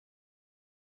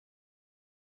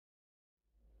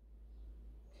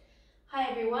Hi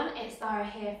everyone, it's Lara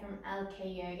here from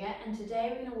LK Yoga, and today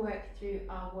we're going to work through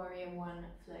our Warrior One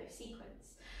flow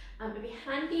sequence. It'd be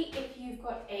handy if you've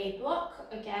got a block.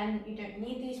 Again, you don't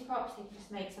need these props, they can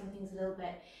just make some things a little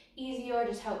bit easier or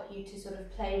just help you to sort of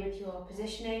play with your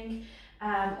positioning.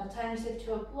 Alternative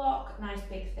to a block, nice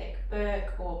big thick book,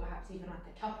 or perhaps even like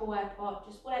a Tupperware pot,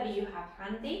 just whatever you have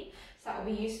handy, so that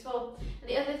will be useful. And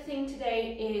the other thing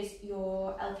today is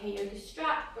your LK Yoga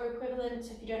strap or equivalent.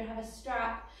 So if you don't have a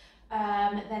strap,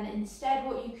 then instead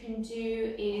what you can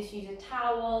do is use a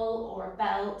towel or a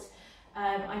belt.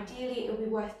 Ideally it would be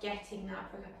worth getting that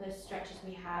for a couple of stretches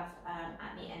we have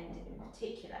at the end in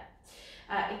particular.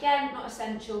 Again, not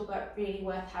essential, but really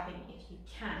worth having if you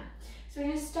can. So we're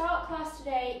going to start class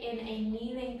today in a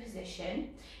kneeling position,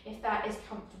 if that is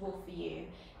comfortable for you.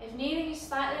 If kneeling is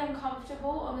slightly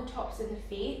uncomfortable on the tops of the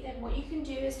feet, then what you can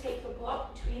do is take your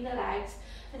block between the legs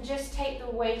and just take the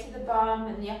weight of the bum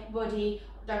and the upper body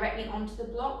directly onto the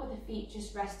block with the feet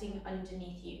just resting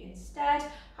underneath you instead.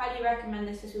 Highly recommend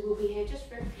this as we will be here just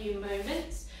for a few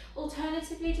moments.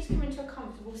 Alternatively, just come into a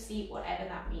comfortable seat, whatever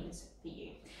that means for you.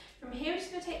 From here, we're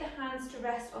just going to take the hands to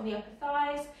rest on the upper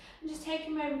thighs and just take a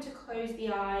moment to close the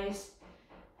eyes.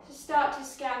 Just start to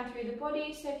scan through the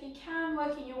body. So if you can,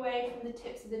 working your way from the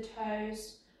tips of the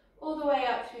toes all the way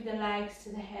up through the legs to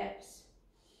the hips,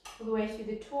 all the way through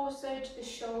the torso to the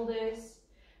shoulders,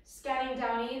 scanning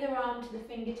down either arm to the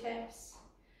fingertips,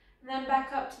 and then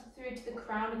back up through to the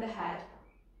crown of the head.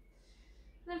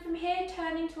 And then from here,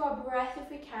 turning to our breath if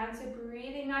we can, so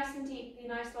breathing nice and deeply,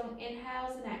 nice long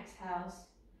inhales and exhales.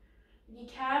 If you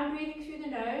can, breathing through the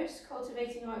nose,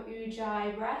 cultivating our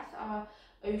ujjayi breath, our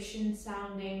ocean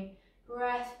sounding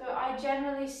breath, but I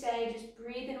generally say just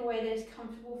breathe in a way that is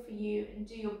comfortable for you and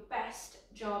do your best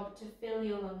job to fill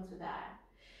your lungs with air.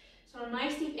 So on a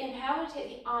nice deep inhale,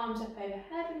 take the arms up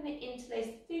overhead. We're going to interlace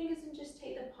the fingers and just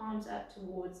take the palms up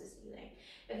towards the ceiling.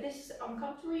 If this is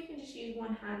uncomfortable, you can just use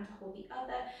one hand to hold the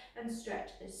other and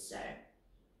stretch as so.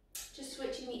 Just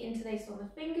switching the interlace on the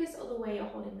fingers or the way you're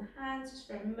holding the hands just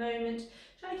for a moment.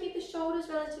 Try to keep the shoulders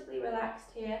relatively relaxed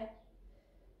here.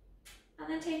 And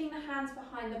then taking the hands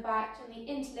behind the back, gently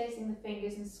interlacing the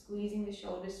fingers and squeezing the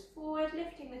shoulders forward,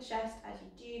 lifting the chest as you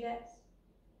do this.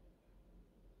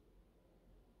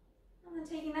 And then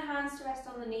taking the hands to rest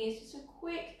on the knees, just a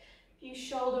quick few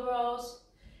shoulder rolls.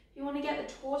 If you want to get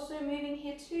the torso moving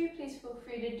here too, please feel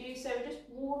free to do so. Just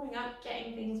warming up,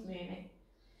 getting things moving.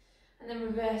 And then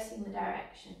reversing the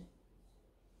direction.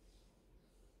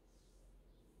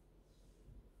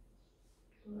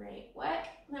 Great work.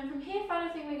 And then from here,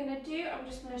 final thing we're going to do, I'm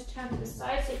just going to turn to the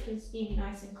side so you can see me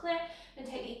nice and clear. And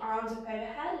take the arms up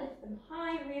overhead, lift them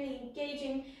high, really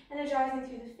engaging, energizing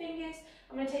through the fingers.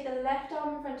 I'm going to take the left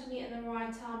arm in front of me and the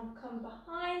right arm come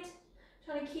behind.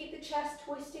 Trying to keep the chest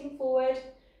twisting forward,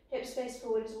 hips face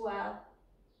forward as well.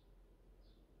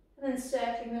 And then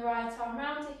circling the right arm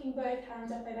round, taking both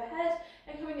hands up overhead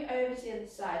and coming over to the other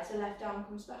side. So left arm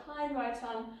comes behind, right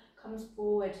arm comes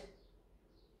forward.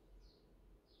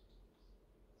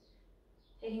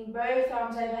 Taking both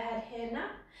arms overhead here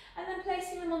now, and then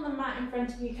placing them on the mat in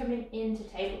front of you, coming into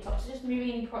tabletop. So just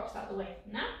moving any props out the way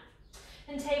for now.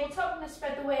 And tabletop, I'm going to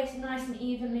spread the weight nice and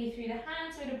evenly through the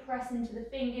hands, so to press into the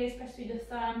fingers, press through the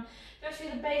thumb, go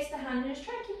through the base of the hand, and just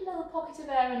try to keep a little pocket of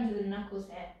air under the knuckles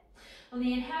here. On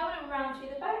the inhale, we're round through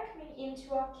the back, coming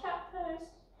into our cat pose.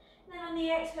 And then on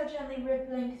the exhale, gently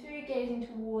rippling through, gazing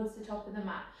towards the top of the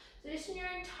mat. So just in your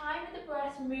own time with the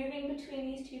breath, moving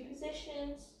between these two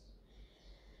positions.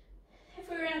 If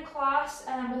we were in a class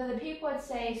with other people, I'd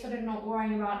say sort of not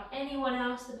worrying about anyone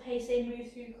else, the pace they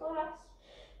move through class.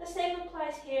 The same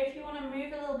applies here. If you want to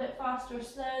move a little bit faster or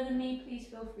slower than me, please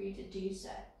feel free to do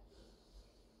so.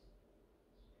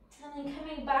 And then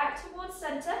coming back towards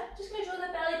center, just going to draw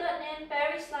the belly button in,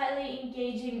 very slightly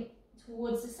engaging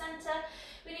towards the center.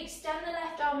 We're going to extend the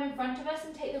left arm in front of us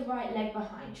and take the right leg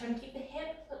behind, trying to keep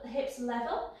the hips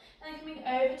level, and then coming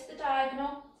over to the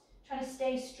diagonal. Trying to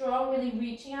stay strong, really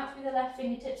reaching out through the left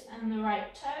fingertips and the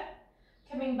right toe.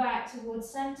 Coming back towards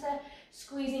center,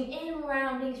 squeezing in,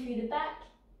 rounding through the back.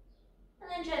 And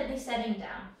then gently setting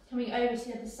down. Coming over to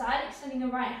the other side, extending the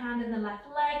right hand and the left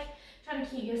leg. Trying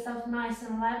to keep yourself nice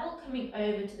and level, coming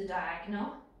over to the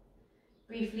diagonal.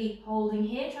 Briefly holding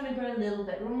here, trying to grow a little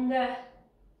bit longer.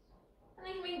 And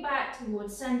then coming back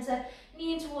towards center,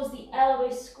 knee in towards the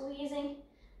elbows, squeezing.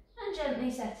 And gently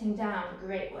setting down,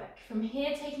 great work. From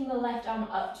here, taking the left arm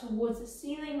up towards the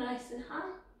ceiling, nice and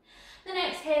high. Then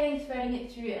exhaling, threading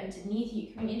it through underneath you,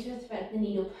 coming into a thread the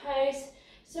needle pose.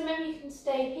 So remember, you can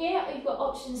stay here, or you've got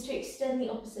options to extend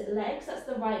the opposite leg. So that's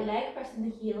the right leg, pressing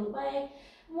the heel away.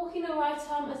 Walking the right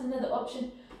arm as another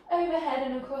option,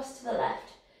 overhead and across to the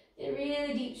left. Get a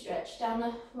really deep stretch down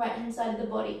the right hand side of the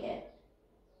body here.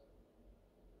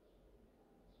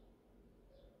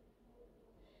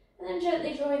 And then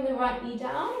gently drawing the right knee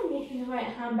down and walking the right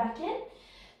hand back in.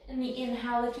 In the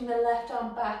inhale, lifting the left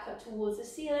arm back up towards the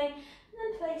ceiling and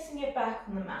then placing it back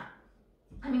on the mat.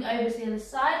 Coming over to the other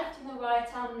side, lifting the right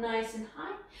arm nice and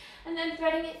high and then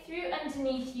threading it through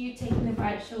underneath you, taking the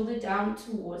right shoulder down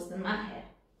towards the mat here.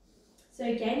 So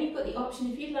again, you've got the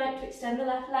option if you'd like to extend the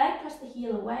left leg, press the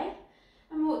heel away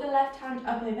and walk the left hand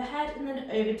up overhead and then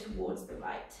over towards the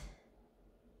right.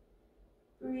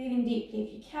 Breathing deeply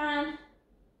if you can.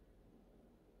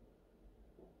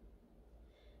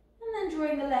 And then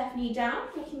drawing the left knee down,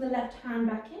 walking the left hand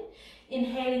back in,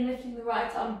 inhaling, lifting the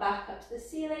right arm back up to the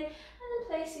ceiling, and then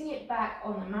placing it back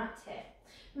on the mat here.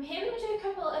 From here, we're going to do a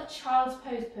couple of child's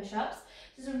pose push-ups.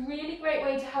 This is a really great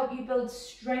way to help you build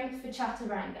strength for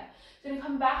chaturanga. So we're going to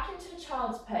come back into a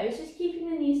child's pose, just keeping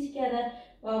the knees together,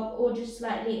 well, or just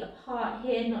slightly apart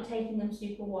here, not taking them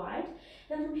super wide.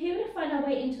 Then from here, we're going to find our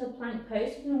way into a plank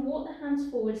pose. We're going to walk the hands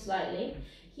forward slightly.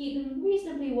 Keep them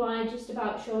reasonably wide, just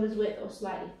about shoulders width or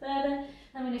slightly further.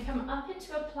 Then we're going to come up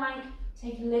into a plank,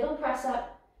 take a little press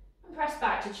up and press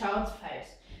back to child's pose.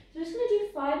 So we're just going to do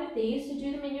 5 of these, so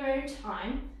do them in your own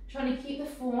time, trying to keep the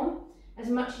form as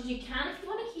much as you can. If you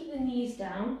want to keep the knees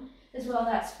down as well,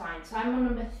 that's fine. So I'm on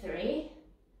number 3.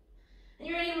 And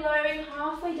you're only lowering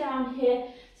halfway down here,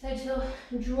 so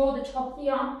to draw the top of the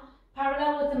arm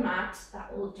parallel with the mat,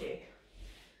 that will do.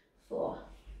 4.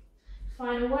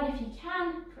 Final one if you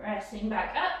can, pressing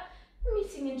back up and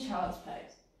meeting in child's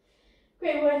pose.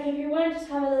 Great work everyone, just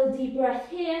have a little deep breath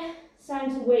here. It's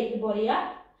time to weight the body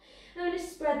up. And then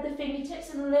just spread the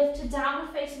fingertips and lift to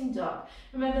downward facing dog.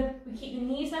 Remember, we keep the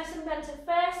knees nice and bent at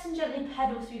first and gently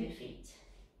pedal through the feet.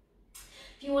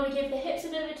 If you want to give the hips a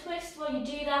bit of a twist while you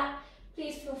do that,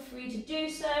 please feel free to do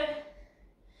so.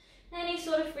 Any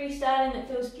sort of freestyling that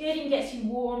feels good and gets you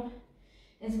warm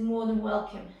is more than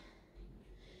welcome.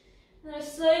 Then we're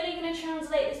slowly going to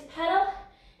translate this pedal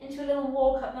into a little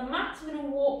walk up the mat. So we're going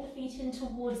to walk the feet in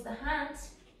towards the hands.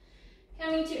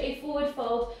 Coming to a forward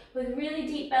fold with really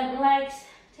deep bent legs,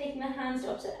 taking the hands to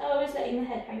opposite elbows, letting the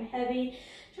head hang heavy.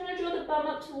 Trying to draw the bum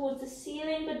up towards the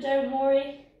ceiling, but don't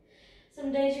worry.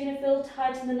 Some days you're going to feel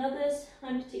tighter than others.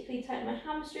 I'm particularly tight in my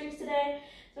hamstrings today,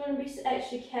 so I'm going to be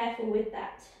extra careful with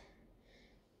that.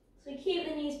 So keep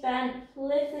the knees bent,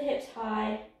 lift the hips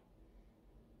high,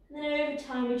 and then over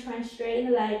time we try and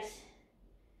straighten the legs.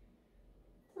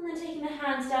 And then taking the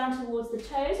hands down towards the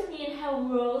toes. On the inhale,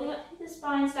 rolling up through the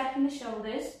spine, stacking the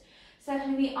shoulders,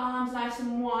 settling the arms nice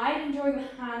and wide and drawing the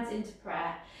hands into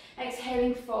prayer.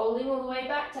 Exhaling, folding all the way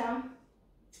back down.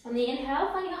 On the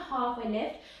inhale, finding a halfway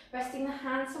lift, resting the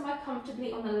hands somewhere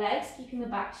comfortably on the legs, keeping the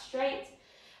back straight.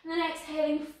 And then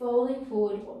exhaling, folding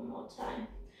forward one more time.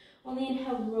 On the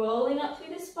inhale, rolling up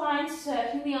through the spine,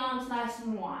 circling the arms nice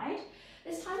and wide.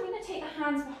 This time we're going to take the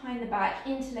hands behind the back,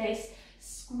 interlace,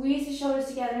 squeeze the shoulders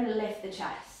together and lift the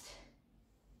chest.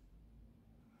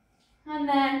 And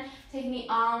then taking the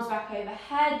arms back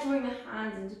overhead, drawing the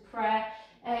hands into prayer,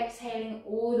 exhaling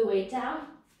all the way down.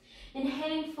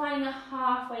 Inhaling, finding a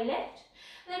halfway lift.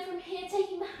 And then from here,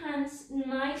 taking the hands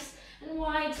nice and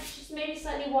wide, just maybe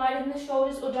slightly wider than the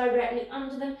shoulders or directly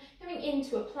under them, coming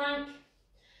into a plank.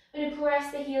 I'm going to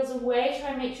press the heels away, try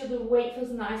and make sure the weight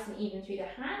feels nice and even through the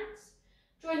hands.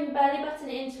 Drawing the belly button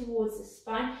in towards the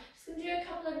spine. Just going to do a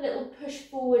couple of little push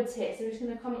forwards here. So we're just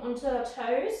going to come onto our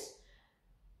toes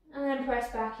and then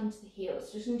press back into the heels.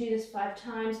 So just going to do this 5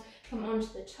 times. Come onto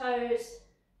the toes,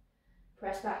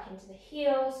 press back into the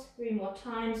heels. 3 more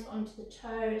times onto the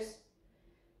toes,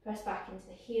 press back into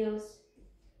the heels.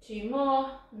 2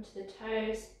 more onto the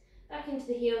toes, back into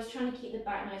the heels, trying to keep the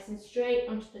back nice and straight,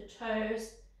 onto the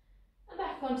toes, and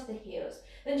back onto the heels.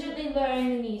 Then gently lowering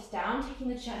the knees down, taking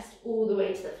the chest all the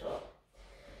way to the floor.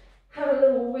 Have a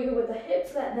little wiggle with the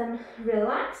hips, let them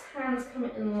relax, hands come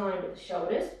in line with the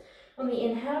shoulders. On the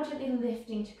inhale, gently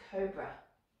lifting to cobra.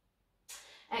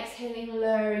 Exhaling,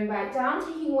 lowering back down,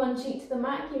 taking one cheek to the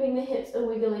mat, giving the hips a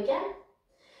wiggle again.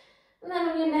 And then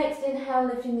on your next inhale,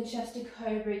 lifting the chest to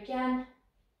cobra again.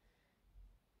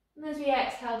 And as we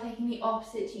exhale, taking the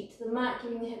opposite cheek to the mat,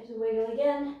 giving the hips a wiggle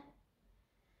again.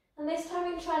 And this time we're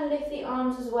going to try and lift the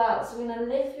arms as well. So we're going to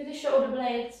lift through the shoulder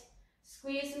blades,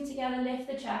 squeeze them together, lift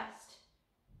the chest,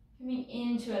 coming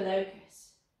into a locust.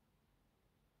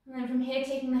 And then from here,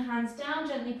 taking the hands down,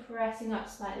 gently pressing up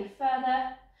slightly further.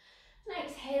 And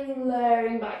exhaling,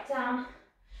 lowering back down,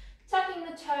 tucking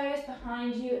the toes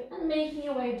behind you and making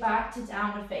your way back to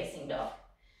downward facing dog.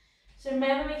 So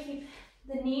remember, we keep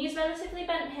The knees relatively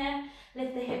bent here.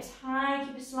 Lift the hips high,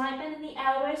 keep a slight bend in the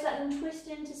elbows, let them twist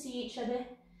in to see each other.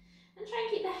 And try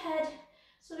and keep the head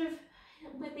sort of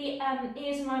with the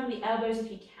ears in line with the elbows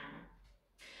if you can.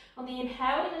 On the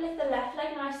inhale, we're going to lift the left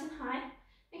leg nice and high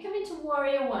and come into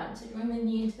warrior one. So drawing the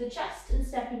knee into the chest and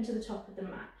stepping to the top of the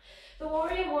mat. For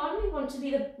warrior one, we want to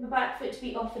be the back foot to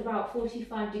be off at about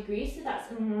 45 degrees, so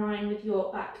that's in line with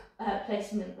your back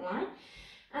placement line.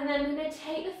 And then we're going to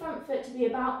take the front foot to be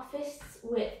about fists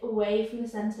width away from the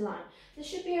centre line. This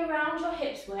should be around your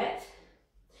hips width.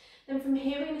 Then from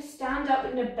here we're going to stand up,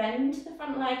 we're going to bend the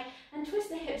front leg and twist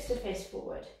the hips to face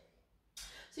forward.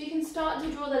 So you can start to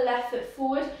draw the left foot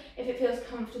forward if it feels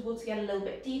comfortable to get a little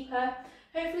bit deeper.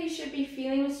 Hopefully you should be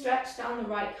feeling a stretch down the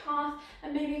right calf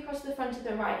and maybe across the front of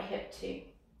the right hip too.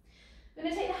 We're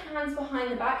going to take the hands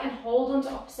behind the back and hold onto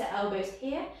opposite elbows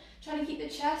here, trying to keep the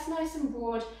chest nice and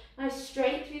broad, nice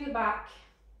straight through the back.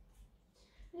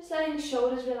 Just letting the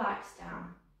shoulders relax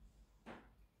down.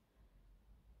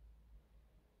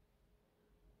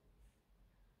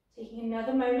 Taking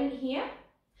another moment here,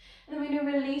 and then we're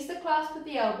going to release the clasp of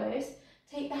the elbows,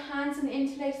 take the hands and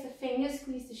interlace the fingers,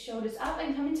 squeeze the shoulders up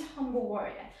and come into humble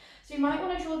warrior. So you might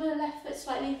want to draw the left foot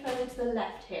slightly further to the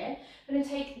left here. I'm going to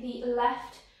take the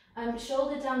left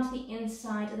shoulder down to the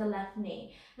inside of the left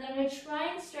knee. And I'm going to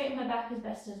try and straighten my back as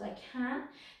best as I can.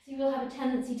 So you will have a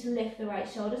tendency to lift the right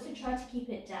shoulder, so try to keep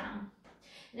it down.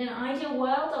 In an ideal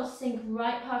world, I'll sink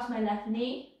right past my left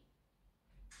knee.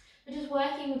 But just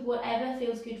working with whatever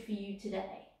feels good for you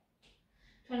today.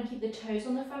 Trying to keep the toes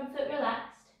on the front foot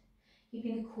relaxed,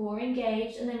 keeping the core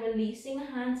engaged, and then releasing the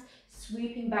hands,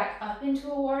 sweeping back up into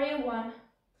a warrior one.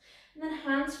 And then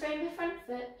hands frame the front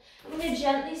foot. I'm going to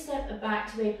gently step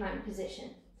back to a plank position.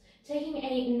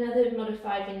 Taking another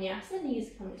modified vinyasa,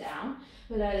 knees come down,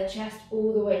 below the chest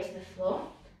all the way to the floor.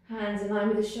 Hands in line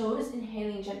with the shoulders,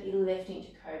 inhaling, gently lifting to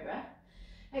cobra.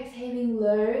 Exhaling,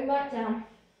 lowering back down.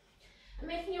 And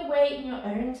making your way in your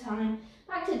own time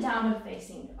back to downward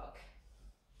facing dog.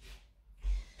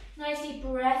 Nice deep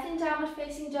breath in downward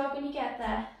facing dog when you get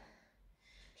there.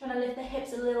 Trying to lift the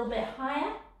hips a little bit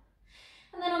higher.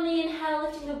 And then on the inhale,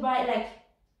 lifting the right leg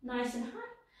nice and high.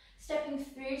 Stepping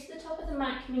through to the top of the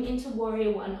mat, coming into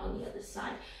warrior one on the other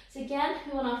side. So again,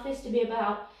 we want our fist to be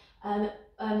about, our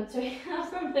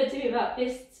front foot to be about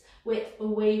fists width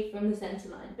away from the centre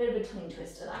line. Bit of a tongue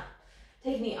twister that.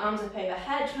 Taking the arms up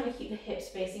overhead, trying to keep the hips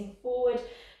facing forward,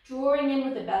 drawing in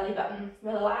with the belly button,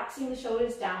 relaxing the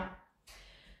shoulders down.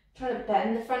 Trying to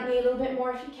bend the front knee a little bit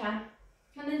more if you can.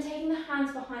 And then taking the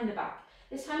hands behind the back.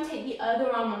 This time take the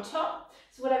other arm on top,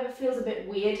 so whatever feels a bit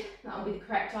weird, that'll be the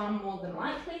correct arm more than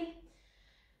likely.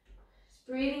 Just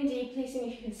breathing deeply,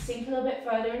 seeing if you can sink a little bit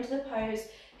further into the pose.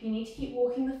 If you need to keep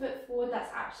walking the foot forward,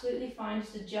 that's absolutely fine,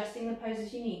 just adjusting the pose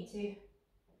as you need to.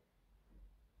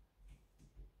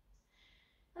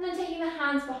 And then taking the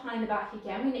hands behind the back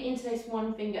again, we're going to interlace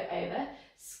one finger over,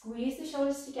 squeeze the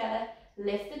shoulders together,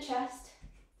 lift the chest,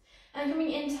 and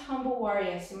coming into humble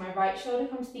warrior. So my right shoulder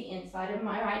comes to the inside of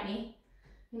my right knee.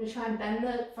 I'm going to try and bend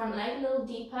the front leg a little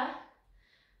deeper,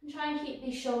 and try and keep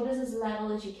the shoulders as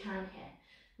level as you can here.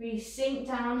 Really sink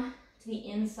down to the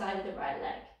inside of the right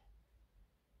leg.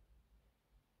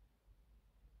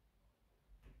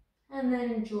 And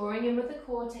then drawing in with the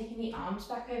core, taking the arms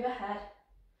back overhead.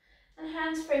 And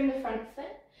hands frame the front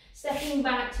foot, stepping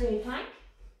back to a plank.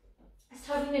 This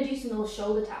time we're going to do some little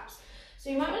shoulder taps. So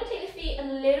you might want to take the feet a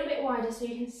little bit wider so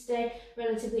you can stay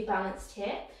relatively balanced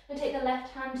here. We'll take the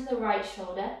left hand to the right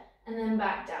shoulder and then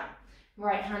back down.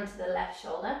 Right hand to the left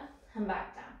shoulder and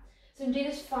back down. So we'll do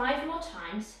this 5 more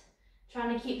times,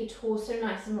 trying to keep the torso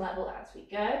nice and level as we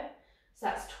go. So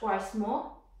that's twice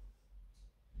more.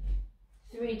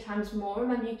 3 times more.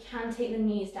 Remember, you can take the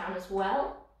knees down as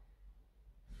well.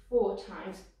 4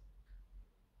 times.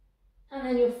 And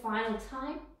then your final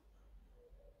time.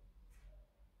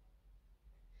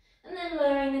 And then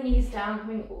lowering the knees down,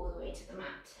 coming all the way to the mat.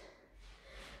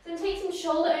 So take some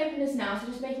shoulder openers now, so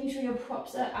just making sure your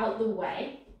props are out the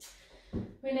way.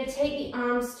 We're going to take the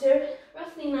arms to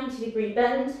roughly 90-degree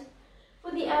bend,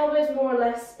 with the elbows more or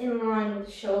less in line with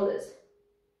the shoulders.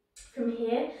 From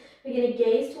here, we're going to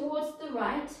gaze towards the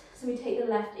right, so we take the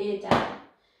left ear down.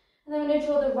 And then we're going to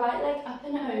draw the right leg up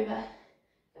and over,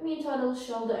 coming into our little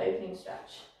shoulder opening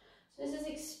stretch. So this is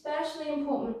especially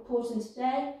important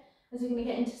today, as we're going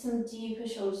to get into some deeper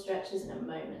shoulder stretches in a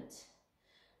moment.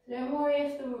 So don't worry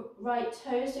if the right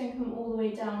toes don't come all the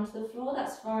way down to the floor,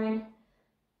 that's fine.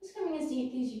 Just coming as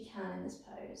deeply as you can in this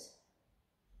pose.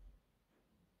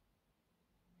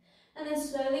 And then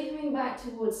slowly coming back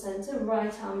towards centre,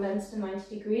 right arm bends to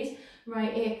 90 degrees,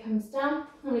 right ear comes down,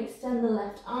 and we extend the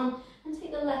left arm and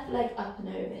take the left leg up and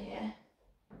over here.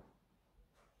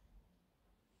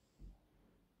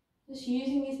 Just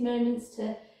using these moments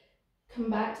to come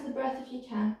back to the breath if you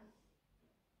can.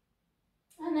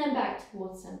 And then back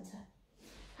towards centre.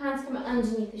 Hands come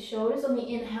underneath the shoulders. On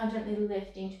the inhale, gently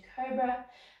lifting to cobra.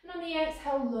 And on the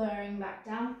exhale, lowering back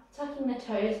down, tucking the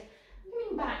toes,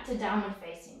 coming back to downward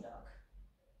facing dog.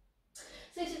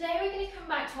 So today we're going to come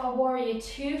back to our warrior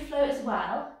 2 flow as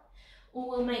well. All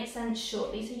will make sense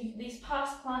shortly. So these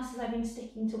past classes I've been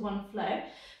sticking to one flow.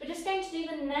 We're just going to do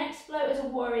the next flow as a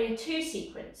warrior 2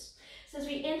 sequence. So as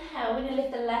we inhale, we're going to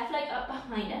lift the left leg up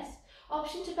behind us.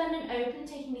 Option to bend and open,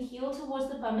 taking the heel towards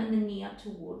the bum and the knee up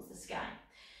towards the sky.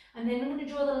 And then I'm going to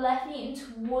draw the left knee in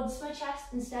towards my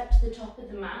chest and step to the top of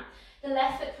the mat. The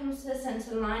left foot comes to the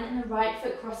centre line and the right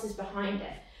foot crosses behind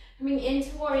it. Coming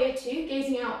into warrior 2,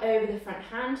 gazing out over the front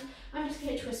hand. I'm just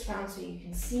going to twist around so you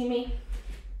can see me.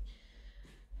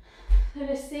 I'm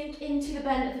going to sink into the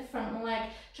bend of the front leg.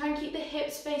 Try and keep the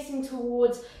hips facing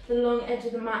towards the long edge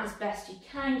of the mat as best you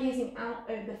can, gazing out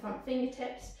over the front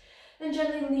fingertips. Then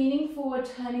gently leaning forward,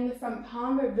 turning the front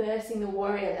palm, reversing the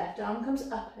warrior. Left arm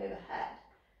comes up overhead.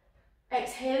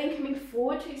 Exhaling, coming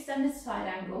forward to extended side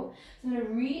angle. So I'm going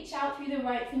to reach out through the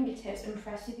right fingertips and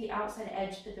press through the outside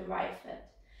edge of the right foot.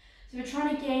 So we're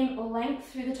trying to gain length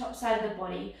through the top side of the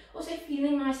body. Also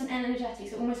feeling nice and energetic,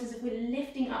 so almost as if we're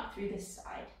lifting up through this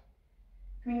side.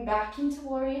 Coming back into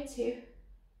warrior 2.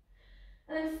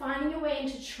 And then finding your way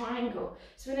into triangle.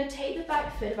 So we're going to take the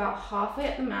back foot about halfway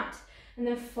up the mat and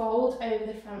then fold over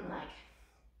the front leg.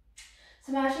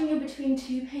 So imagine you're between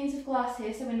 2 panes of glass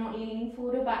here, so we're not leaning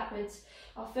forward or backwards.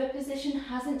 Our foot position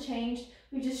hasn't changed,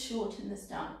 we've just shortened the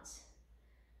stance.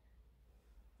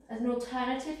 As an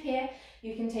alternative here,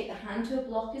 you can take the hand to a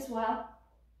block as well.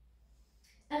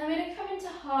 And then we're going to come into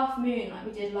half moon like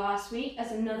we did last week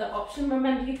as another option.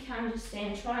 Remember, you can just stay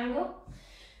in triangle.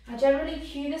 I generally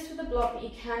cue this with a block, but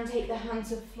you can take the hand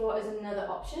to the floor as another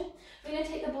option. We're going to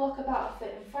take the block about a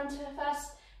foot in front of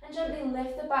us and gently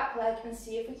lift the back leg and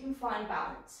see if we can find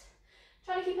balance.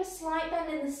 Try to keep a slight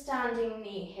bend in the standing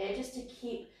knee here just to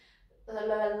keep the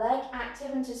lower leg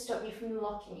active and to stop you from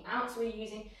locking out. So we're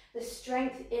using the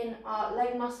strength in our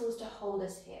leg muscles to hold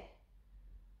us here.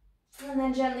 And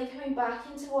then gently coming back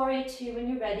into warrior 2 when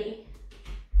you're ready.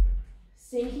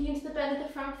 Sinking into the bend of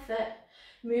the front foot,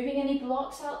 moving any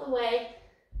blocks out the way,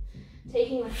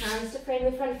 taking the hands to frame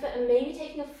the front foot and maybe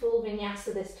taking a full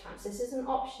vinyasa this time. So this is an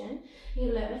option.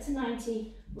 You lower to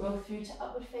 90, roll through to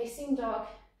upward facing dog,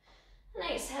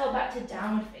 and exhale back to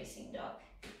downward facing dog.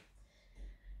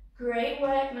 Great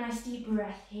work, nice deep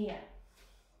breath here.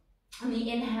 On the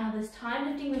inhale this time,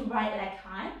 lifting the right leg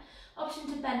high. Option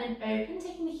to bend and open,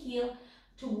 taking the heel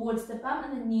towards the bum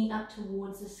and the knee up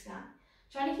towards the sky.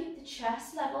 Trying to keep the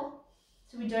chest level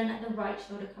so we don't let the right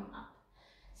shoulder come up.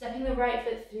 Stepping the right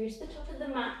foot through to the top of the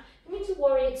mat, coming to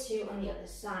warrior 2 on the other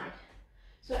side.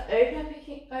 So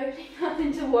opening up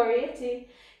into warrior 2,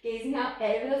 gazing out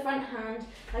over the front hand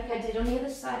like I did on the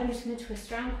other side. I'm just going to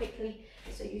twist around quickly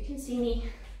so you can see me.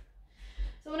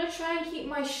 So I'm going to try and keep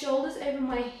my shoulders over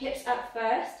my hips at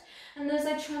first, and as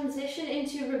I transition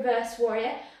into reverse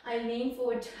warrior, I lean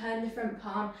forward, turn the front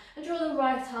palm and draw the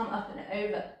right arm up and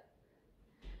over.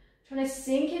 Trying to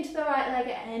sink into the right leg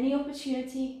at any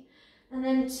opportunity, and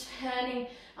then turning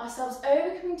ourselves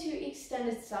over, coming to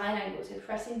extended side angle. So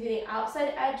pressing through the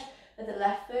outside edge of the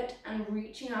left foot and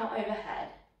reaching out overhead.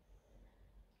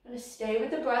 Going to stay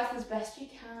with the breath as best you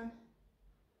can.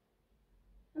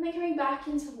 And then coming back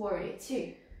into warrior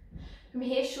 2. From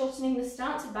here, shortening the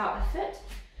stance about a foot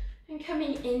and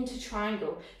coming into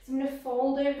triangle. So I'm going to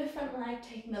fold over the front leg,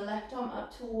 taking the left arm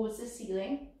up towards the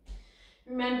ceiling.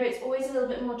 Remember, it's always a little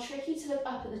bit more tricky to look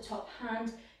up at the top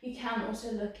hand. You can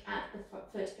also look at the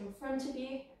foot in front of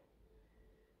you.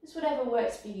 It's whatever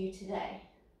works for you today.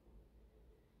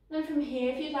 Then from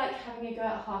here, if you'd like, having a go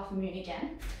at half moon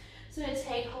again. So we're going to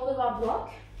take hold of our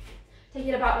block, take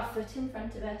it about a foot in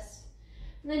front of us,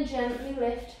 and then gently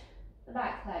lift the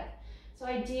back leg. So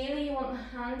ideally, you want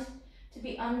the hand to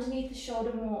be underneath the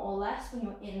shoulder more or less when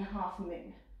you're in half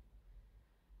moon.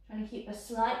 Trying to keep a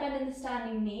slight bend in the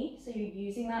standing knee, so you're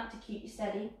using that to keep you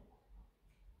steady.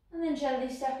 And then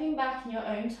gently stepping back in your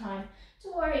own time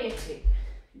to warrior 2.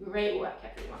 Great work,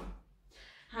 everyone.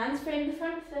 Hands frame the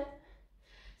front foot,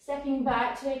 stepping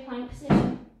back to a plank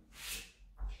position.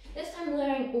 This time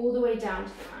lowering all the way down to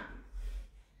the mat.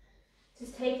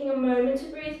 Just taking a moment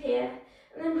to breathe here,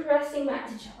 and then pressing back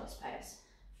to child's pose.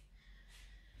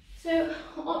 So,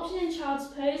 option in child's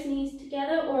pose, knees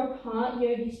together or apart,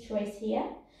 yogi's choice here.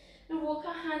 And walk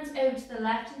our hands over to the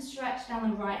left and stretch down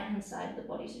the right hand side of the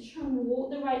body. So try and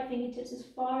walk the right fingertips as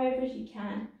far over as you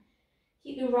can.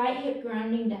 Keep the right hip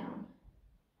grounding down.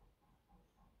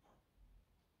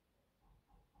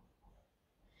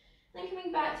 Then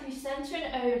coming back through centre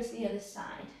and over to the other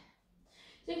side.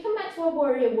 So come back to our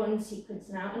warrior one sequence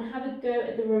now and have a go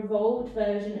at the revolved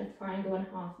version of triangle and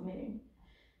half moon.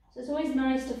 So it's always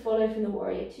nice to follow from the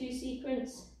warrior two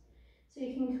sequence so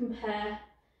you can compare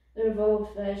the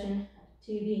revolved version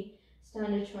to the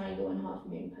standard triangle and half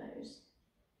moon pose.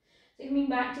 So coming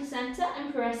back to centre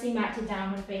and pressing back to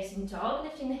downward facing dog,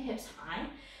 lifting the hips high.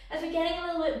 As we're getting a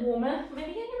little bit warmer,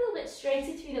 maybe getting a little bit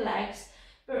straighter through the legs,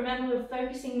 but remember we're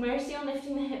focusing mostly on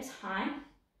lifting the hips high.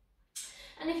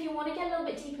 And if you want to get a little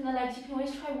bit deeper in the legs, you can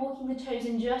always try walking the toes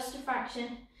in just a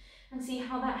fraction and see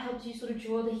how that helps you sort of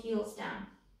draw the heels down.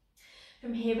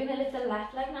 From here, we're going to lift the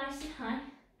left leg nice and high.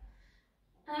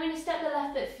 And I'm going to step the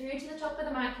left foot through to the top of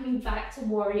the mat, coming back to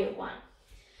warrior one.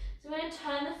 So we're going to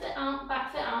turn the foot out,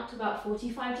 back foot out to about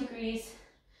 45 degrees.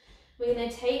 We're going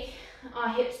to take our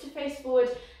hips to face forward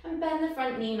and bend the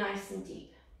front knee nice and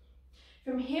deep.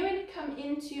 From here, we're going to come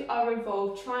into our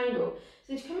revolved triangle.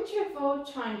 So to come into a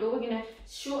revolved triangle, we're going to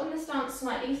shorten the stance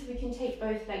slightly so we can take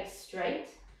both legs straight.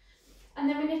 And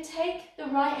then we're going to take the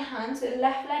right hand, so the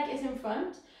left leg is in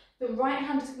front. The right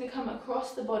hand is going to come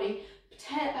across the body,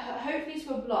 hopefully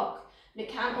to a block, and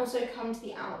it can also come to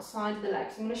the outside of the leg.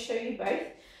 So I'm going to show you both.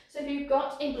 So if you've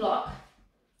got a block,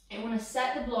 you want to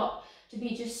set the block to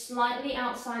be just slightly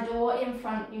outside or in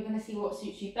front. You're going to see what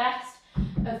suits you best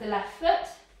of the left foot.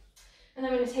 And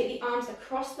then we're going to take the arms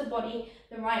across the body.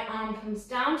 The right arm comes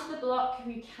down to the block.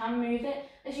 You can move it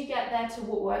as you get there to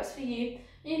what works for you.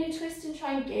 You're going to twist and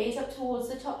try and gaze up towards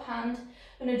the top hand.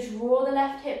 I'm going to draw the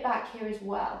left hip back here as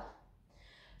well.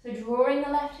 So drawing the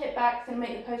left hip back is going to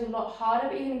make the pose a lot harder,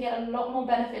 but you're going to get a lot more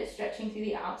benefit stretching through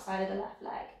the outside of the left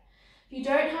leg. If you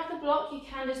don't have the block, you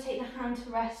can just take the hand to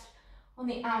rest on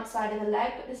the outside of the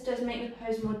leg, but this does make the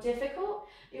pose more difficult.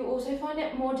 You'll also find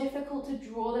it more difficult to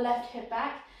draw the left hip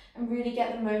back and really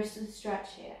get the most of the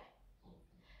stretch here.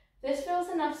 This feels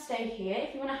enough, stay here.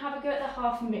 If you want to have a go at the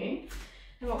half moon,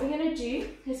 then what we're going to do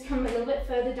is come a little bit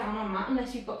further down our mat,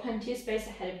 unless you've got plenty of space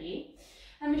ahead of you.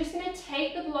 And we're just going to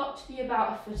take the block to be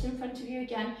about a foot in front of you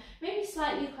again, maybe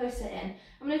slightly closer in.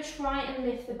 I'm going to try and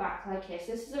lift the back leg here.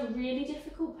 So this is a really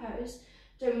difficult pose.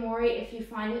 Don't worry if you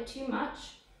find it too much.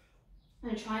 I'm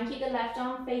going to try and keep the left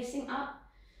arm facing up.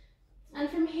 And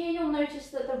from here, you'll notice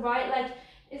that the right leg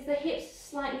is the hips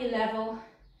slightly level.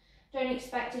 Don't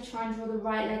expect to try and draw the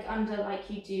right leg under like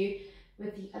you do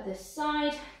with the other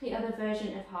side, the other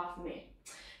version of half moon.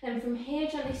 Then from here,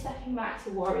 gently stepping back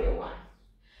to warrior one.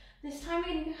 This time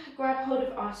we're going to grab hold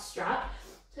of our strap.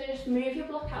 So just move your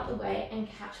block out of the way and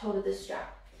catch hold of the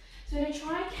strap. So we're going to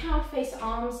try cow face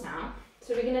arms now.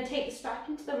 So we're going to take the strap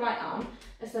into the right arm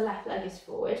as the left leg is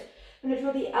forward. We're going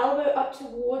to draw the elbow up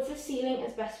towards the ceiling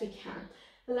as best we can.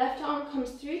 The left arm comes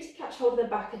through to catch hold of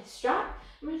the back of the strap.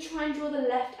 I'm going to try and draw the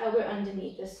left elbow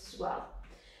underneath this as well.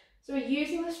 So we're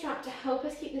using the strap to help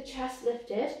us keep the chest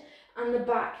lifted and the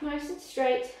back nice and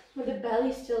straight with the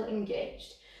belly still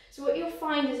engaged. So what you'll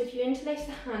find is if you interlace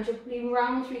the hands, you'll probably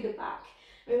round through the back.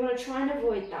 We want to try and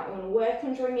avoid that. We want to work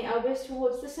on drawing the elbows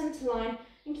towards the centre line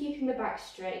and keeping the back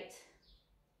straight.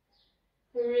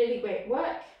 Really great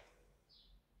work.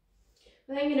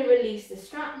 We're then going to release the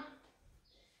strap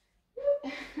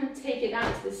and take it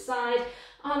out to the side.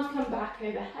 Arms come back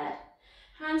overhead.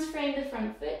 Hands frame the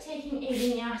front foot, taking a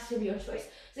vinyasa of your choice.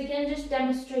 So again, just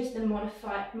demonstrate the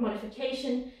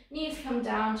modification. Knees come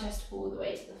down, chest all the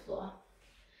way to the floor.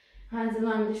 Hands in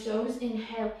line with the shoulders.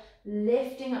 Inhale,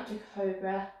 lifting up to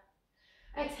cobra.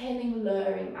 Exhaling,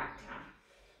 lowering back down.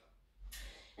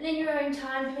 And in your own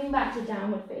time, coming back to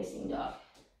downward facing dog.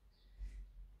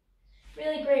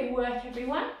 Really great work,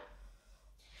 everyone.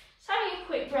 Just having a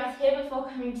quick breath here before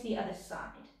coming to the other side.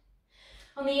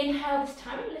 On the inhale this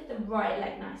time, we lift the right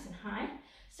leg nice and high.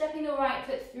 Stepping the right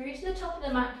foot through to the top of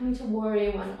the mat, coming to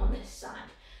warrior one on this side.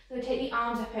 So take the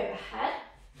arms up overhead.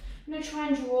 I'm going to try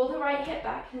and draw the right hip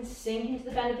back and sink into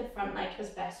the bend of the front leg as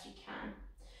best you can.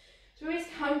 So we always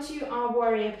come to our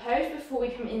warrior pose before we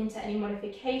come into any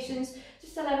modifications,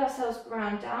 just to let ourselves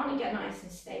ground down and get nice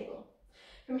and stable.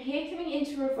 From here, coming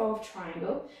into a revolved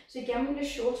triangle. So again, we're going to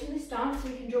shorten this down so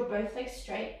we can draw both legs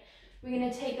straight. We're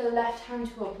going to take the left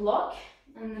hand to a block,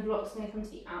 and the block's going to come to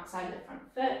the outside of the front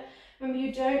foot. Remember,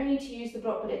 you don't need to use the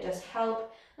block, but it does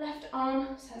help. Left arm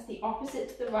has the opposite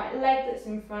to the right leg that's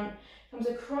in front, comes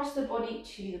across the body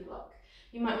to the block.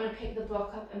 You might want to pick the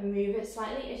block up and move it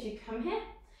slightly as you come here.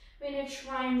 We're going to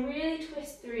try and really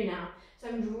twist through now. So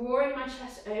I'm drawing my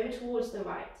chest over towards the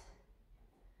right.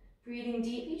 Breathing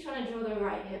deeply, trying to draw the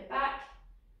right hip back.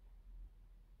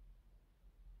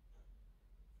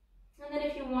 And then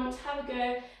if you want to have a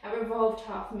go at revolved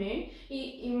half moon,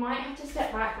 you might have to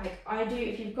step back like I do.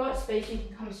 If you've got space, you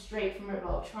can come straight from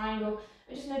revolved triangle.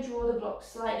 We're just going to draw the block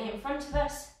slightly in front of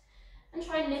us and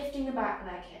try lifting the back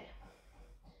leg here.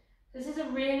 This is a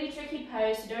really tricky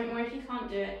pose, so don't worry if you can't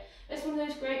do it. It's one of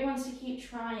those great ones to keep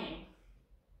trying.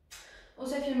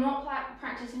 Also, if you're not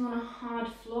practicing on a hard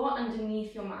floor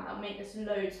underneath your mat, that'll make this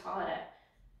loads harder.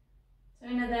 So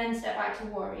I'm going to then step back to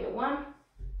warrior one.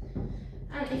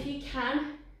 And if you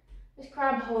can, just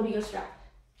grab hold of your strap.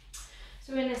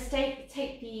 So we're going to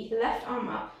take the left arm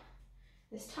up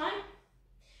this time.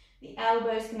 The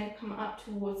elbow is going to come up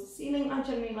towards the ceiling. I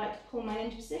generally like to pull mine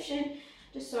into position,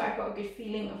 just so I've got a good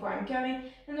feeling of where I'm going.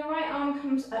 And the right arm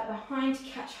comes up behind to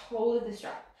catch hold of the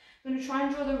strap. I'm going to try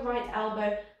and draw the right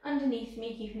elbow underneath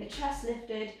me, keeping the chest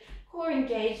lifted, core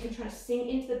engaged, and trying to sink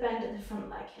into the bend at the front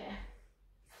leg here.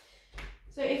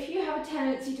 So if you have a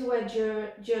tendency to wear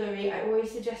jewellery, I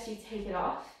always suggest you take it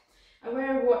off. I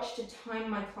wear a watch to time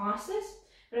my classes,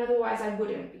 but otherwise I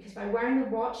wouldn't, because by wearing the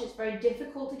watch, it's very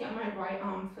difficult to get my right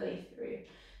arm fully through.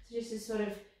 So just as sort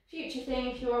of future thing,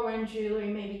 if you are wearing jewellery,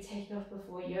 maybe take it off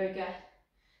before yoga,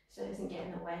 so it doesn't get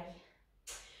in the way.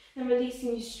 Then releasing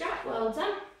your strap, well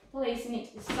done. Placing it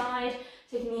to the side,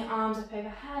 taking the arms up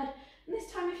overhead, and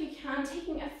this time if you can,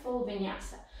 taking a full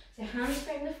vinyasa. So hands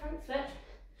frame the front foot,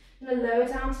 and then lower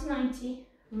down to 90,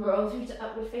 roll through to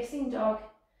upward facing dog,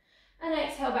 and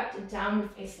exhale back to downward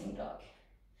facing dog.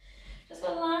 Just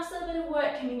got the last little bit of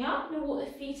work coming up. I'm going to walk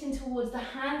the feet in towards the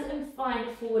hands and find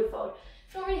a forward fold.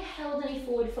 I've not really held any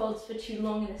forward folds for too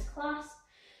long in this class,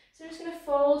 so I'm just going to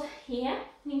fold here.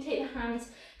 You can take the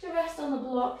hands to rest on the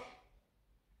block.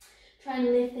 Try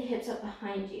and lift the hips up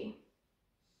behind you.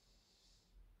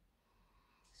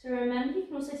 So remember, you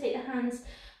can also take the hands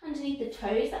underneath the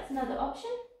toes, that's another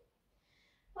option.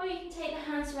 Or you can take the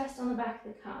hands to rest on the back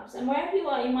of the calves. And wherever you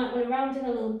are, you might want to round in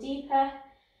a little deeper.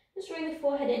 Just bring the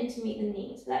forehead in to meet the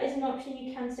knees. That is an option.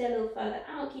 You can stay a little further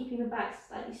out, keeping the back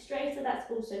slightly straighter.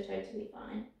 That's also totally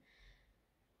fine.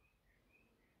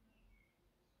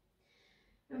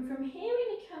 And from here, we're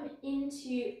going to come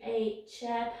into a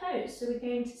chair pose. So we're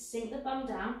going to sink the bum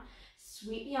down,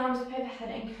 sweep the arms up overhead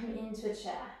and come into a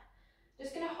chair.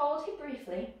 Just going to hold here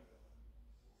briefly.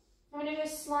 I'm going to do a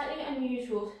slightly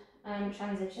unusual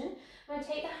transition. I'm going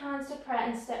to take the hands to prayer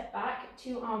and step back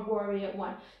to our warrior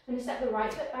one. I'm going to step the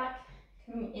right foot back,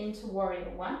 coming into warrior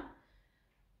one.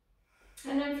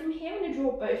 And then from here, I'm going to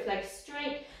draw both legs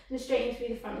straight and straighten through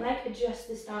the front leg. Adjust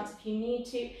the stance if you need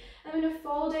to. I'm going to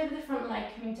fold over the front leg,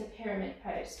 coming to pyramid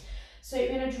pose. So you're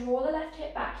going to draw the left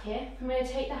hip back here. I'm going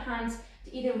to take the hands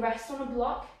to either rest on a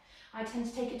block. I tend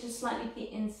to take it just slightly to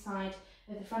the inside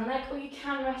of the front leg, or you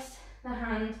can rest the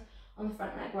hand on the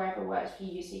front leg, wherever works for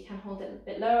you. So you can hold it a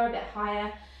bit lower, a bit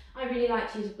higher. I really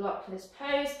like to use a block for this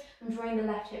pose. I'm drawing the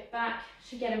left hip back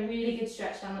to get a really good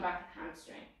stretch down the back of the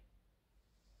hamstring.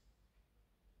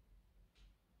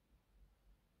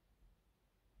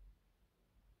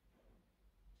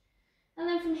 And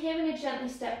then from here, we're going to gently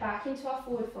step back into our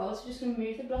forward fold. So we're just going to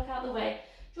move the block out of the way,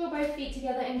 draw both feet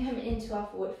together and come into our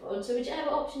forward fold. So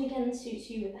whichever option again suits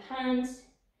you with the hands.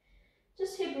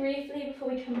 Just here briefly before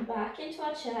we come back into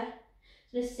our chair.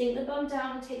 So just sink the bum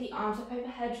down and take the arms up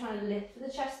overhead, trying to lift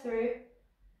the chest through.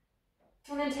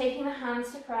 And then taking the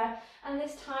hands to prayer. And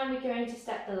this time we're going to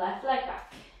step the left leg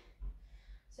back.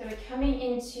 So we're coming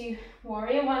into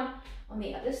warrior one on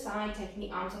the other side, taking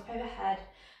the arms up overhead.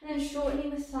 And then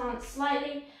shortening the stance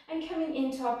slightly and coming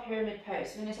into our pyramid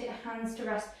pose. So we're going to take the hands to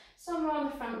rest somewhere on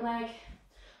the front leg,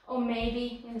 or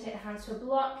maybe we're going to take the hands to a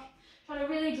block, trying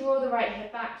to really draw the right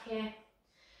hip back here.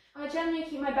 I generally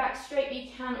keep my back straight, but you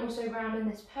can also round in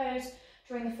this pose,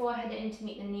 drawing the forehead in to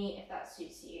meet the knee if that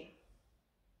suits you.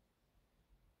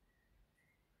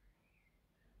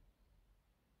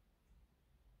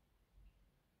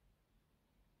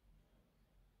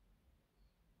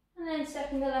 And then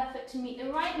stepping the left foot to meet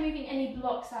the right, moving any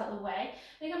blocks out of the way.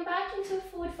 We come back into a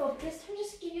forward fold. This time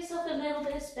just give yourself a little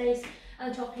bit of space at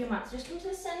the top of your mat. So just come to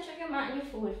the centre of your mat in your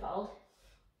forward fold.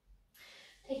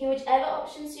 Taking whichever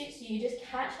option suits you, just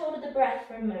catch hold of the breath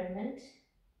for a moment.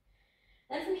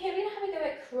 Then from here, we're going to have a go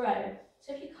at crow.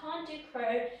 So if you can't do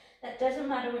crow, that doesn't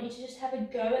matter. I want you to just have a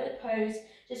go at the pose,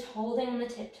 just holding on the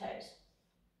tiptoes.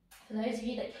 For those of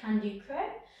you that can do crow,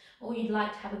 or you'd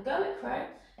like to have a go at crow,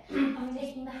 I'm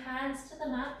taking the hands to the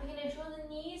mat. We're going to draw the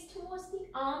knees towards the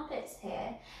armpits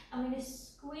here. I'm going to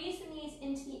squeeze the knees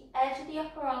into the edge of the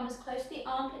upper arm as close to the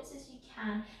armpits as you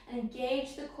can, and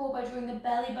engage the core by drawing the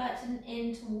belly button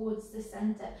in towards the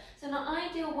centre. So in an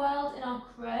ideal world, in our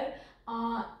crow,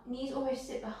 our knees almost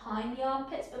sit behind the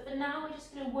armpits, but for now we're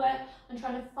just going to work on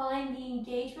trying to find the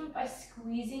engagement by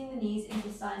squeezing the knees into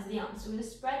the sides of the arms. So we're going to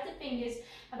spread the fingers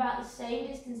about the same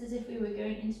distance as if we were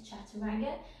going into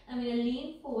chaturanga. I'm going to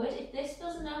lean forward. If this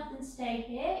feels enough, then stay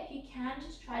here. If you can,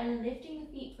 just try lifting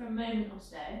the feet for a moment or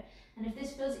so. And if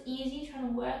this feels easy, try to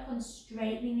work on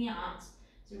straightening the arms.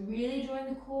 So really drawing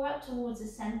the core up towards the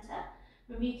center.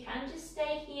 Remember, you can just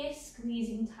stay here,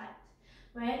 squeezing tight.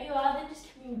 Wherever you are, then just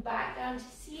coming back down to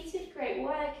seated. Great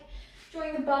work.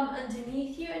 Drawing the bum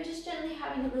underneath you and just gently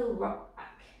having a little rock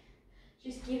back.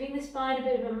 Just giving the spine a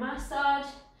bit of a massage.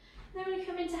 And then we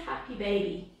come into happy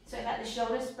baby. So let the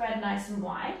shoulders spread nice and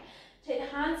wide. Take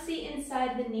the hands, seat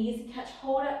inside the knees and catch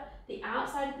hold up the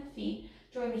outside of the feet.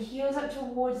 Drawing the heels up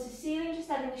towards the ceiling, just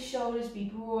letting the shoulders be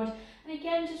broad. And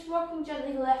again, just rocking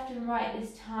gently left and right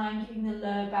this time, giving the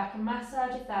lower back a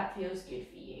massage if that feels good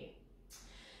for you.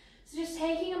 So just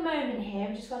taking a moment here,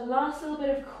 we've just got a last little bit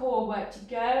of core work to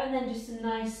go and then just some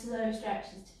nice slow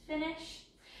stretches to finish.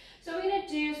 So what we're going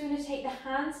to do is we're going to take the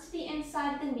hands to the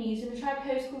inside of the knees. We're going to try a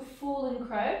pose called fallen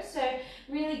crow. So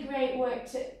really great work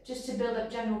just to build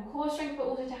up general core strength, but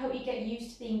also to help you get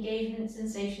used to the engagement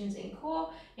sensations in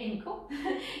crow. So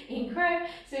we're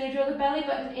going to draw the belly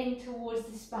button in towards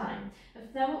the spine. And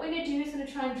then what we're going to do is we're going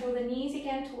to try and draw the knees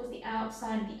again towards the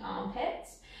outside of the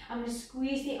armpits. I'm going to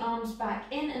squeeze the arms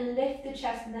back in and lift the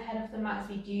chest and the head off the mat as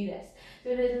we do this.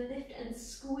 So we're going to lift and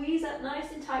squeeze up nice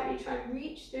and tight. Really try and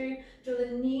reach through, draw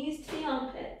the knees to the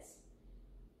armpits.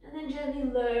 And then gently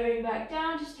lowering back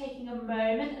down, just taking a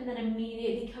moment and then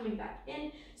immediately coming back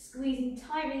in, squeezing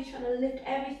tight, really trying to lift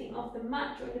everything off the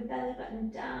mat, drawing the belly button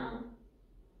down.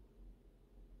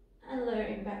 And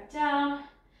lowering back down.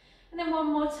 And then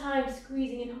one more time,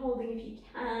 squeezing and holding if you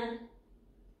can.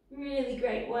 Really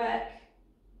great work.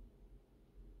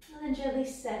 And then gently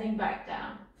setting back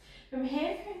down. From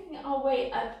here, cranking our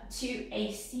way up to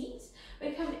a seat,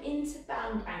 we come into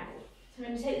bound angle. So we're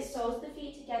going to take the soles of the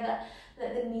feet together,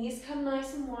 let the knees come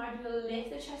nice and wide. We're going to lift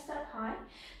the chest up high,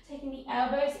 taking the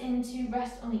elbows in to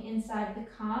rest on the inside of the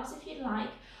calves if you'd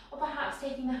like, or perhaps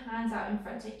taking the hands out in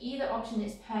front. So either option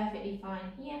is perfectly fine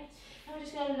here. And we're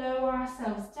just going to lower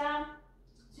ourselves down.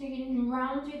 So you can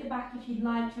round through the back if you'd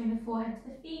like, drawing the forehead to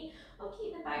the feet, or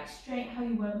keep the back straight how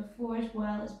you were before as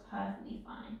well is perfectly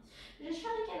fine. We're just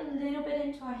trying to get a little bit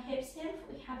into our hips here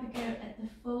before we have a go at the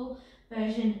full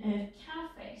version of cow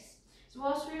face. So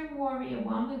whilst we were in Warrior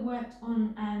One, we worked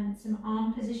on some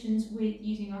arm positions with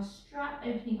using our strap,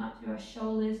 opening up through our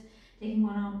shoulders, taking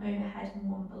one arm overhead and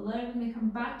one below. We're going to come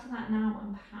back to that now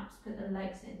and perhaps put the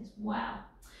legs in as well.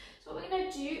 So what we're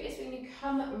going to do is we're going to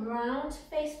come round,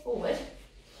 face forward.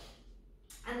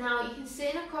 And now you can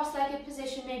sit in a cross-legged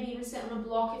position, maybe even sit on a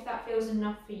block if that feels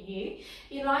enough for you. If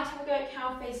you'd like to have a go at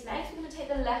cow face legs, we're going to take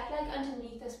the left leg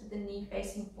underneath us with the knee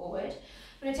facing forward.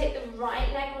 We're going to take the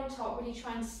right leg on top, really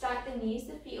try and stack the knees,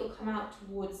 the feet will come out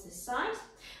towards the side.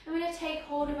 I'm going to take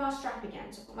hold of our strap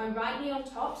again. So I've got my right knee on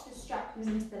top, so the strap comes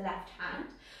into the left hand.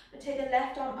 I'm going to take the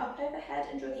left arm up overhead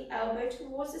and draw the elbow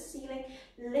towards the ceiling,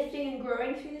 lifting and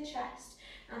growing through the chest.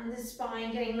 And the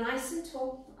spine getting nice and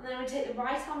tall. And then I'm going to take the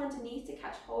right arm underneath to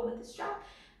catch hold of the strap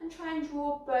and try and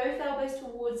draw both elbows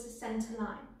towards the centre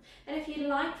line. And if you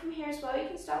like from here as well, you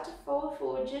can start to fold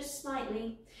forward just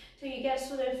slightly till you get a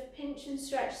sort of pinch and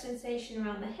stretch sensation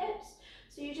around the hips.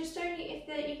 So you just don't,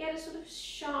 if you get a sort of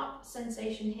sharp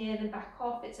sensation here, then back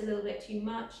off, it's a little bit too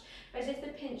much. Whereas if the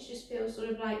pinch just feels sort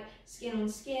of like skin on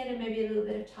skin and maybe a little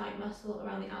bit of tight muscle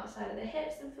around the outside of the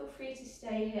hips, then feel free to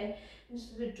stay here and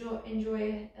sort of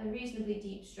enjoy a reasonably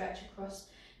deep stretch across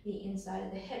the inside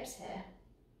of the hips here.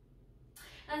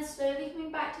 And slowly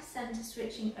coming back to centre,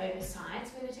 switching over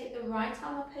sides. We're going to take the right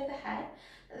arm up overhead,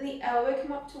 let the elbow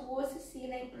come up towards the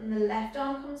ceiling, and the left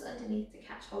arm comes underneath to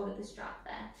catch hold of the strap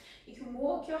there. You can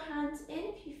walk your hands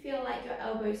in if you feel like your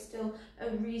elbows still are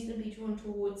reasonably drawn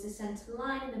towards the centre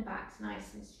line and the back's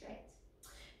nice and straight.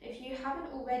 If you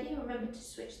haven't already, remember to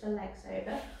switch the legs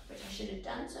over, which I should have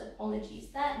done, so apologies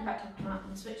there. In fact, I'll come out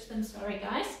and switch them, sorry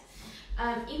guys.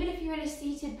 Even if you're in a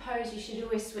seated pose, you should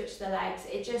always switch the legs.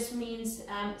 It just means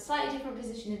slightly different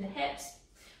position in the hips.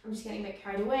 I'm just getting a bit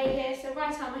carried away here. So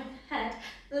right arm overhead,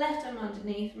 left arm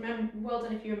underneath. Remember, well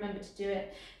done if you remember to do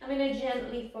it. I'm going to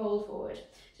gently fold forward.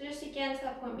 So just again to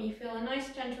that point where you feel a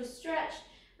nice gentle stretch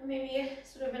and maybe a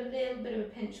sort of a little bit of a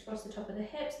pinch across the top of the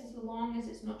hips, as long as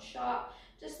it's not sharp,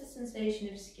 just the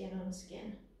sensation of skin on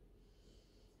skin.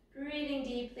 Breathing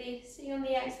deeply. See on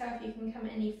the exhale if you can come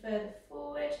any further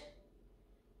forward.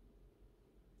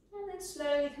 And then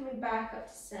slowly coming back up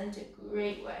to centre.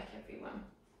 Great work, everyone.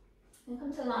 We'll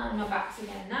come to lying on our backs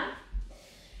again now.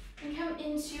 and come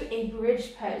into a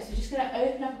bridge pose. We're just going to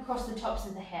open up across the tops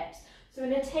of the hips. So we're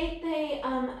going to take the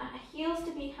heels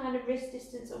to be hand and wrist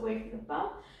distance away from the bum.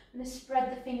 I'm going to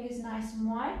spread the fingers nice and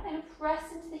wide. I'm going to press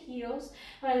into the heels.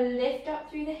 I'm going to lift up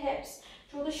through the hips.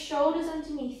 Draw the shoulders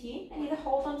underneath you and either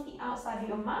hold onto the outside of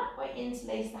your mat or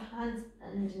interlace the hands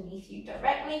underneath you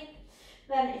directly.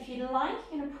 Then if you like,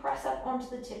 you're going to press up onto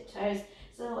the tiptoes.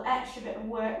 It's a little extra bit of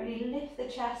work. Really lift the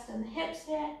chest and the hips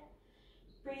here.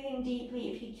 Breathing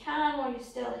deeply if you can while you're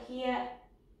still here.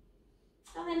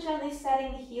 And then gently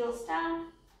setting the heels down,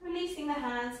 releasing the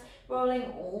hands, rolling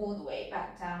all the way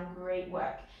back down. Great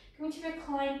work. Coming to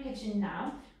recline pigeon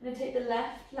now. I'm going to take the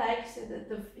left leg so that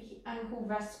the ankle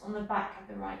rests on the back of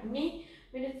the right knee.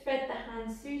 I'm going to thread the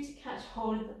hands through to catch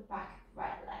hold of the back of the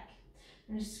right leg.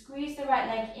 I'm going to squeeze the right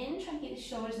leg in, try and keep the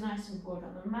shoulders nice and broad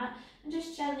on the mat, and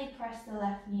just gently press the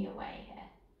left knee away here.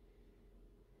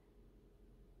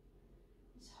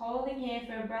 Just holding here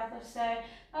for a breath or so.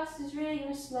 Us is really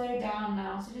going to slow down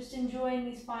now, so just enjoying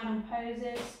these final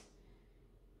poses.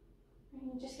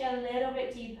 You can just get a little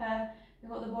bit deeper. We've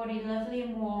got the body lovely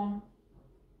and warm.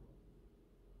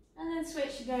 And then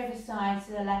switch to go to side,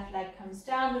 so the left leg comes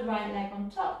down, the right leg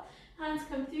on top. Hands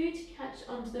come through to catch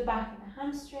onto the back of the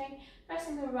hamstring,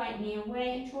 pressing the right knee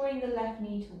away and drawing the left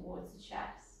knee towards the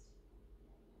chest.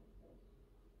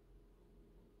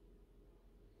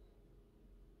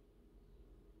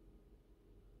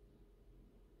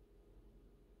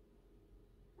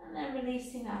 And then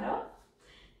releasing that off.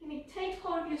 You're going to take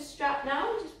hold of your strap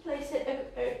now and just place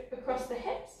it across the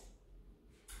hips.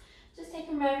 Just take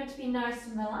a moment to be nice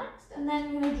and relaxed, and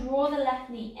then you're going to draw the left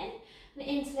knee in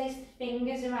and interlace the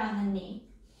fingers around the knee.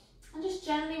 And just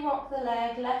gently rock the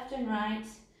leg left and right,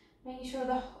 making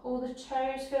sure all the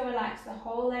toes feel relaxed, the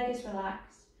whole leg is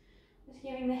relaxed. Just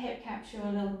giving the hip capsule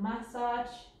a little massage.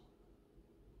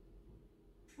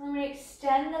 And then we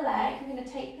extend the leg. I'm going to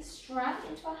take the strap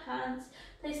into our hands,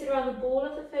 place it around the ball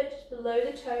of the foot, just below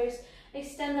the toes.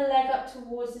 Extend the leg up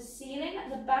towards the ceiling. Let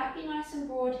the back be nice and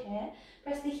broad here.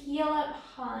 Press the heel up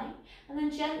high, and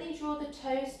then gently draw the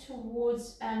toes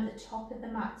towards the top of the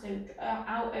mat, so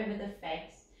out over the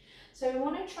face. So we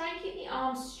want to try and keep the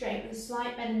arms straight with a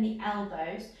slight bend in the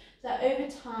elbows, so that over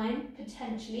time,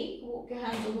 potentially, walk your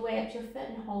hands all the way up to your foot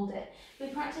and hold it. If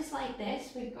we practice like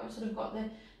this, we've got a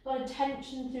lot of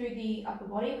tension through the upper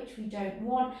body, which we don't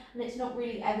want, and it's not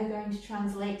really ever going to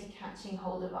translate to catching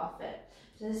hold of our foot.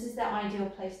 So this is the ideal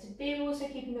place to be, also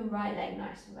keeping the right leg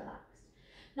nice and relaxed.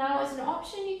 Now, as an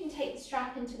option, you can take the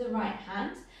strap into the right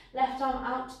hand, left arm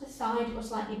out to the side or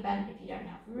slightly bent if you don't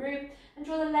have room, and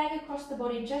draw the leg across the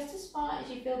body just as far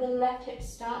as you feel the left hip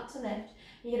start to lift.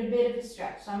 You get a bit of a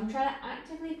stretch. So I'm trying to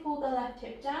actively pull the left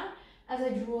hip down as I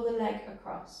draw the leg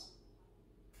across.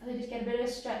 And then just get a bit of a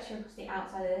stretch here across the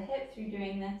outside of the hip through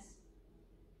doing this.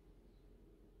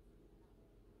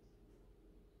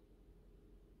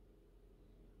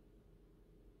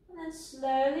 And then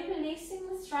slowly releasing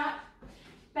the strap,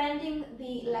 bending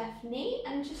the left knee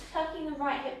and just tucking the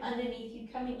right hip underneath you,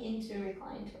 coming into a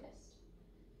reclined twist.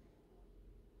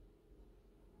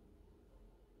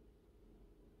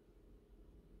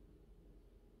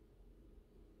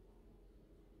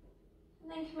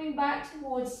 And then coming back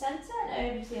towards centre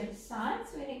and over to the other side.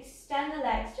 So we're going to extend the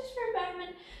legs just for a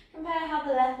moment, compare how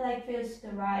the left leg feels to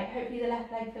the right. Hopefully the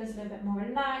left leg feels a little bit more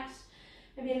relaxed,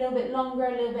 maybe a little bit longer,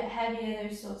 a little bit heavier,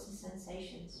 those sorts of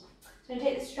sensations. So I'm going to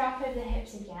take the strap over the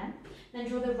hips again, then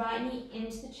draw the right knee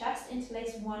into the chest,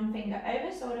 interlace one finger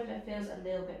over, so if it feels a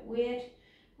little bit weird,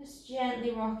 just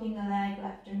gently rocking the leg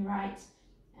left and right,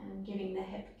 and giving the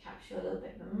hip capsule a little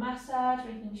bit of a massage,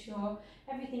 making sure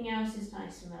everything else is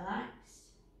nice and relaxed.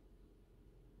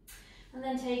 And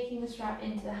then taking the strap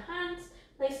into the hands,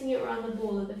 placing it around the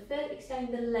ball of the foot,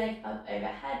 extending the leg up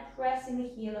overhead, pressing the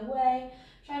heel away,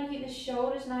 trying to keep the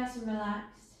shoulders nice and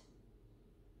relaxed.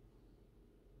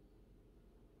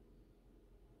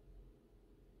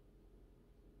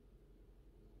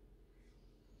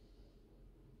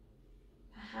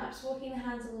 Perhaps walking the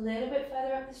hands a little bit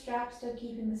further up the strap, still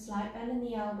keeping the slight bend in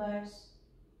the elbows.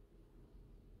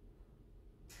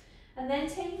 And then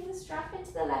taking the strap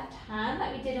into the left hand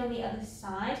like we did on the other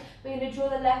side, we're going to draw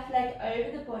the left leg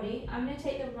over the body. I'm going to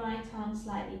take the right arm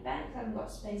slightly bent because I haven't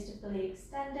got space to fully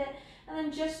extend it, and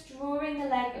then just drawing the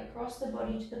leg across the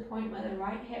body to the point where the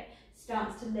right hip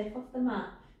starts to lift off the mat.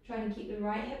 Trying to keep the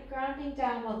right hip grounding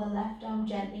down while the left arm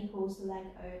gently pulls the leg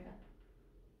over.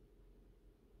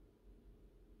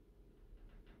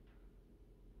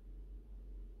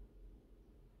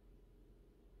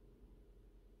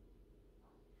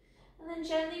 And then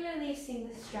gently releasing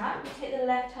the strap, you take the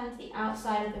left hand to the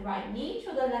outside of the right knee,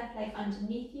 draw the left leg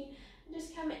underneath you, And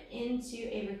just come into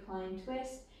a reclined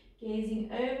twist,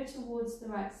 gazing over towards the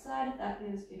right side if that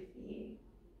feels good for you.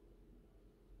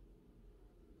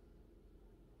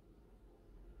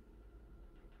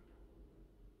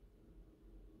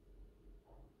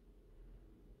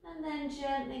 And then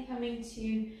gently coming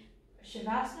to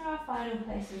Shavasana, our final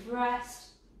place of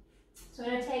rest. So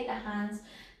we're going to take the hands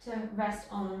to rest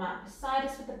on the mat beside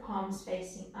us with the palms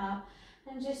facing up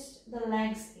and just the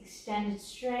legs extended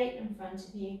straight in front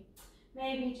of you.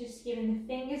 Maybe just giving the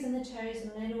fingers and the toes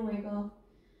a little wiggle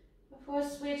before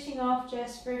switching off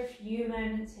just for a few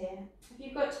moments here. If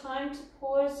you've got time to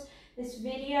pause this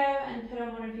video and put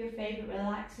on one of your favourite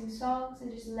relaxing songs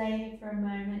and just lay here for a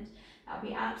moment, that would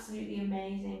be absolutely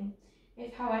amazing.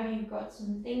 If, however, you've got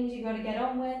some things you've got to get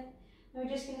on with, then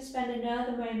we're just going to spend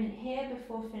another moment here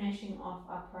before finishing off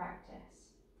our practice.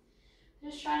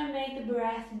 Just trying to make the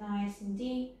breath nice and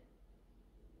deep.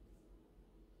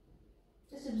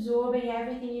 Just absorbing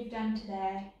everything you've done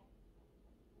today.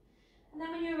 And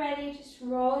then when you're ready, just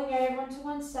rolling over onto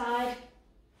one side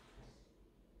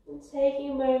and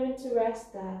taking a moment to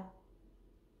rest there.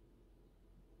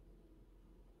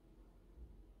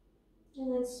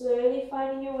 And then slowly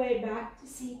finding your way back to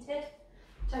seated,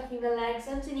 tucking the legs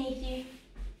underneath you.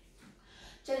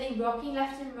 Gently rocking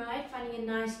left and right, finding a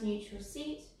nice neutral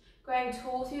seat. Growing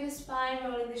tall through the spine,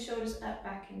 rolling the shoulders up,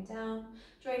 back and down.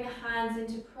 Drawing the hands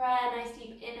into prayer, nice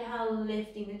deep inhale,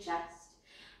 lifting the chest.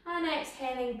 And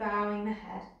exhaling, bowing the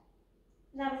head.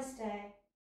 Namaste.